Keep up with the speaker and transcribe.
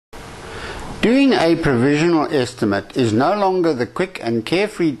Doing a provisional estimate is no longer the quick and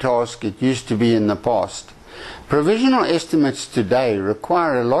carefree task it used to be in the past. Provisional estimates today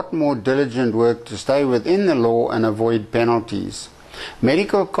require a lot more diligent work to stay within the law and avoid penalties.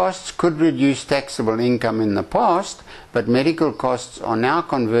 Medical costs could reduce taxable income in the past, but medical costs are now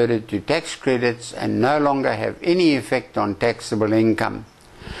converted to tax credits and no longer have any effect on taxable income.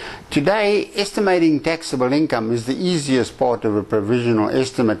 Today, estimating taxable income is the easiest part of a provisional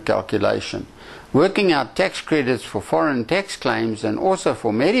estimate calculation. Working out tax credits for foreign tax claims and also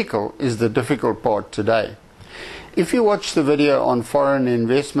for medical is the difficult part today. If you watch the video on foreign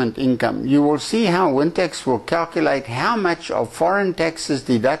investment income, you will see how Wintax will calculate how much of foreign taxes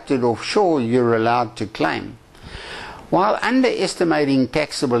deducted offshore you're allowed to claim. While underestimating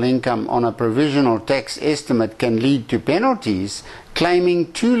taxable income on a provisional tax estimate can lead to penalties,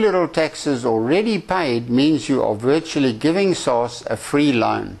 claiming too little taxes already paid means you are virtually giving SARS a free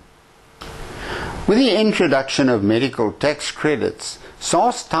loan. With the introduction of medical tax credits,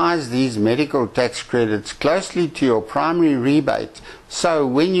 SARS ties these medical tax credits closely to your primary rebate, so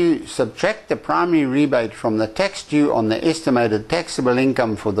when you subtract the primary rebate from the tax due on the estimated taxable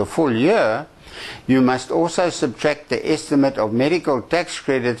income for the full year, you must also subtract the estimate of medical tax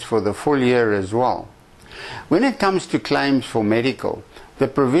credits for the full year as well. When it comes to claims for medical, the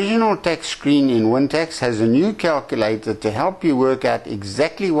provisional tax screen in Wintax has a new calculator to help you work out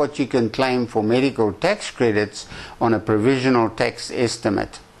exactly what you can claim for medical tax credits on a provisional tax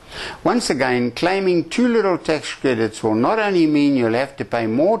estimate. Once again, claiming too little tax credits will not only mean you'll have to pay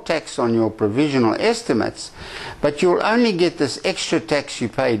more tax on your provisional estimates, but you'll only get this extra tax you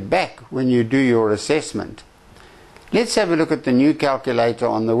paid back when you do your assessment. Let's have a look at the new calculator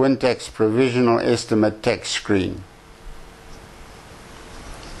on the Wintax provisional estimate tax screen.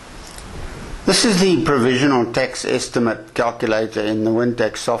 This is the provisional tax estimate calculator in the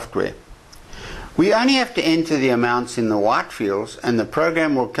Wintax software. We only have to enter the amounts in the white fields and the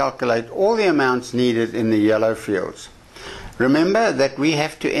program will calculate all the amounts needed in the yellow fields. Remember that we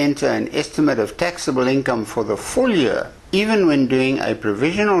have to enter an estimate of taxable income for the full year, even when doing a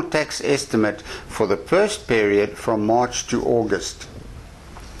provisional tax estimate for the first period from March to August.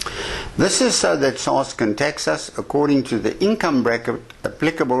 This is so that SARS can tax us according to the income bracket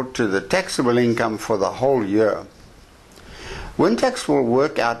applicable to the taxable income for the whole year. Wintax will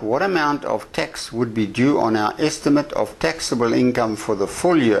work out what amount of tax would be due on our estimate of taxable income for the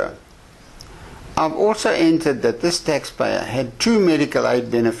full year. I've also entered that this taxpayer had 2 medical aid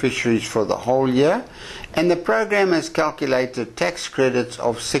beneficiaries for the whole year, and the program has calculated tax credits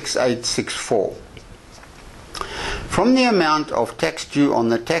of 6864. From the amount of tax due on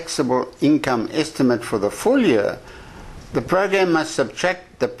the taxable income estimate for the full year, the program must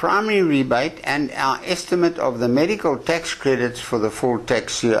subtract the primary rebate and our estimate of the medical tax credits for the full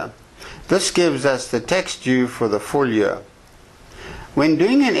tax year. This gives us the tax due for the full year. When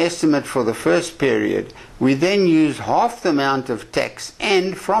doing an estimate for the first period, we then use half the amount of tax,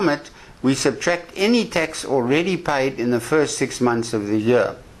 and from it we subtract any tax already paid in the first 6 months of the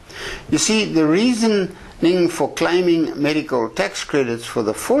year. You see, the reasoning for claiming medical tax credits for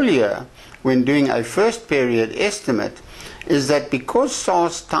the full year when doing a first period estimate is that because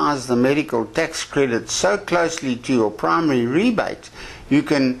SARS ties the medical tax credit so closely to your primary rebate, you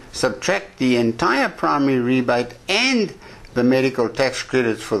can subtract the entire primary rebate and the medical tax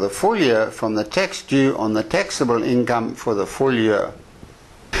credits for the full year from the tax due on the taxable income for the full year.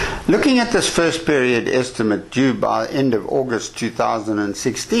 Looking at this first period estimate due by the end of August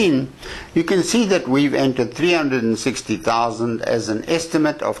 2016, you can see that we've entered $360,000 as an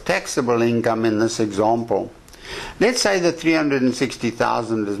estimate of taxable income in this example. Let's say that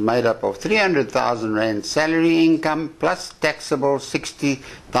 $360,000 is made up of 300,000 Rand salary income plus taxable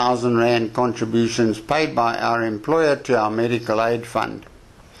 60,000 Rand contributions paid by our employer to our medical aid fund.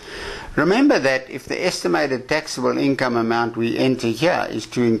 Remember that if the estimated taxable income amount we enter here is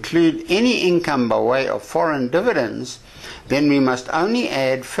to include any income by way of foreign dividends, then we must only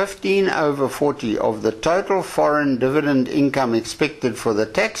add 15/40 of the total foreign dividend income expected for the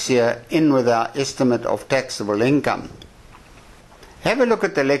tax year in with our estimate of taxable income. Have a look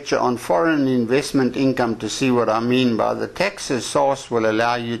at the lecture on foreign investment income to see what I mean by the taxes SARS will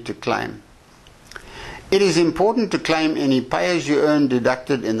allow you to claim. It is important to claim any pay-as-you-earn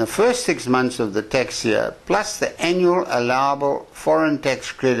deducted in the first 6 months of the tax year, plus the annual allowable foreign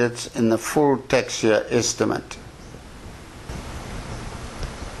tax credits in the full tax year estimate.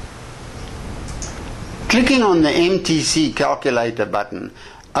 Clicking on the MTC calculator button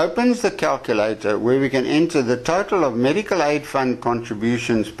opens the calculator where we can enter the total of medical aid fund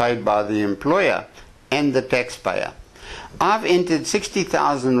contributions paid by the employer and the taxpayer. I've entered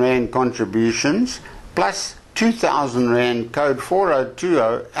 60,000 Rand contributions plus 2,000 Rand code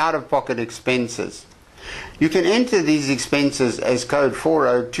 4020 out-of-pocket expenses. You can enter these expenses as code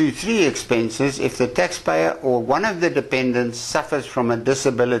 4023 expenses if the taxpayer or one of the dependents suffers from a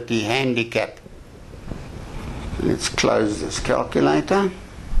disability handicap. Let's close this calculator.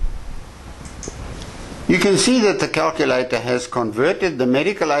 You can see that the calculator has converted the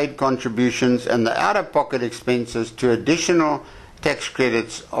medical aid contributions and the out-of-pocket expenses to additional tax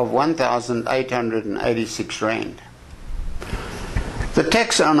credits of 1,886 Rand. The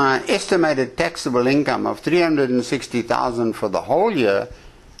tax on our estimated taxable income of 360,000 for the whole year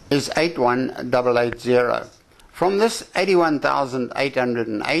is 81,880. From this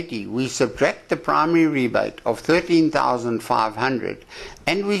 81,880, we subtract the primary rebate of 13,500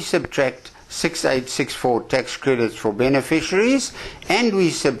 and we subtract 6,864 tax credits for beneficiaries and we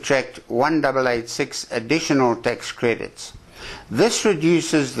subtract 1,886 additional tax credits. This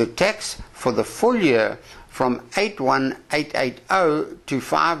reduces the tax for the full year from 81,880 to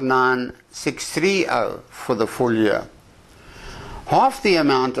 59,630 for the full year. Half the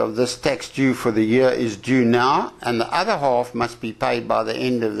amount of this tax due for the year is due now, and the other half must be paid by the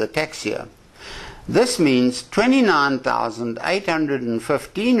end of the tax year. This means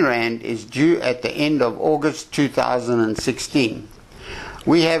 29,815 Rand is due at the end of August 2016.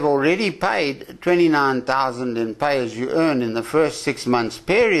 We have already paid 29,000 in pay-as-you-earn in the first 6 months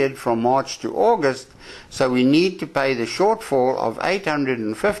period from March to August, so we need to pay the shortfall of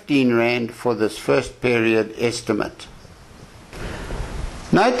 815 Rand for this first period estimate.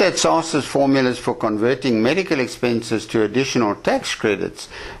 Note that SARS's formulas for converting medical expenses to additional tax credits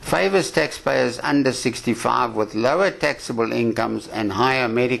favors taxpayers under 65 with lower taxable incomes and higher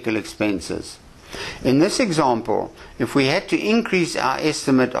medical expenses. In this example, if we had to increase our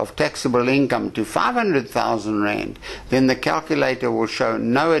estimate of taxable income to 500,000 Rand, then the calculator will show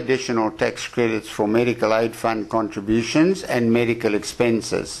no additional tax credits for medical aid fund contributions and medical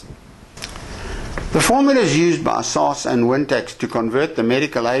expenses. The formulas used by SARS and WinTax to convert the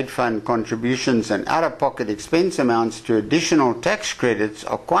medical aid fund contributions and out-of-pocket expense amounts to additional tax credits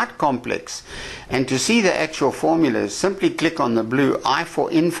are quite complex, and to see the actual formulas, simply click on the blue I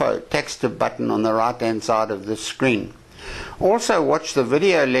for Info text button on the right-hand side of this screen. Also watch the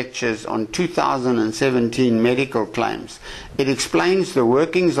video lectures on 2017 medical claims. It explains the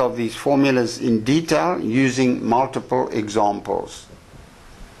workings of these formulas in detail using multiple examples.